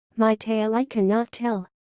my tale I cannot tell.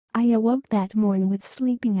 I awoke that morn with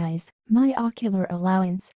sleeping eyes, my ocular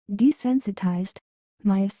allowance desensitized.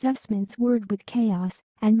 My assessments whirred with chaos,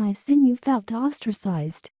 and my sinew felt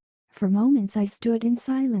ostracized. For moments I stood in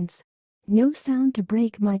silence. No sound to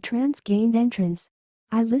break my trance gained entrance.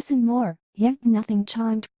 I listened more, yet nothing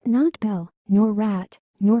chimed, not bell, nor rat,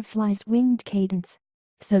 nor fly's winged cadence.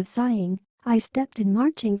 So sighing, I stepped in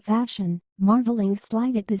marching fashion, marveling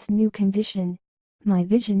slight at this new condition. My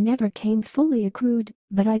vision never came fully accrued,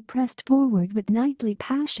 but I pressed forward with knightly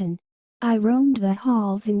passion. I roamed the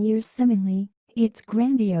halls in years seemingly, its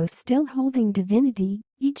grandiose still holding divinity,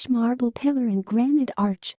 each marble pillar and granite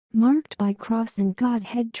arch, marked by cross and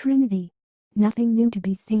Godhead Trinity. Nothing new to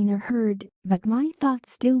be seen or heard, but my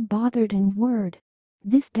thoughts still bothered and whirred.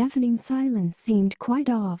 This deafening silence seemed quite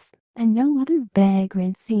off, and no other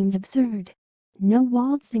vagrant seemed absurd. No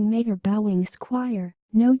waltzing maid or bowing squire,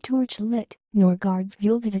 no torch lit, nor guard's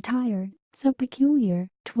gilded attire, so peculiar,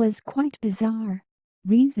 'twas quite bizarre.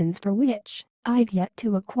 Reasons for which, I'd yet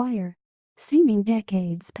to acquire. Seeming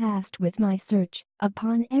decades passed with my search,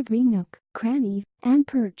 upon every nook, cranny, and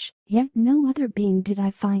perch, yet no other being did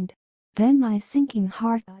I find. Then my sinking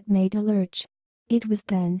heart made a lurch. It was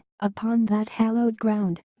then, upon that hallowed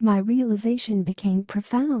ground, my realization became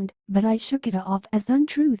profound, but I shook it off as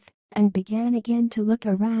untruth, and began again to look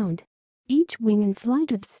around. Each wing and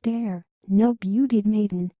flight of stair, no beautied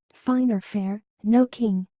maiden, fine or fair, no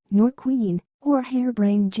king, nor queen, or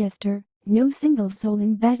harebrained jester, no single soul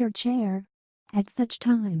in bed or chair. At such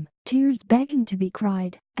time, tears begging to be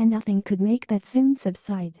cried, and nothing could make that soon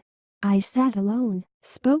subside. I sat alone,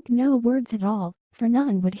 spoke no words at all, for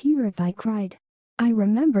none would hear if I cried. I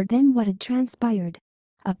remembered then what had transpired.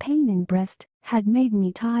 A pain in breast had made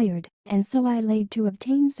me tired, and so I laid to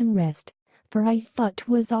obtain some rest, for I thought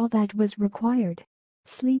 'twas all that was required.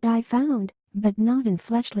 Sleep I found, but not in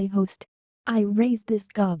fleshly host. I raised this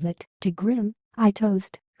goblet to Grim, I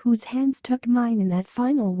toast, whose hands took mine in that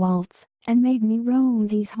final waltz, and made me roam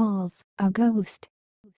these halls, a ghost.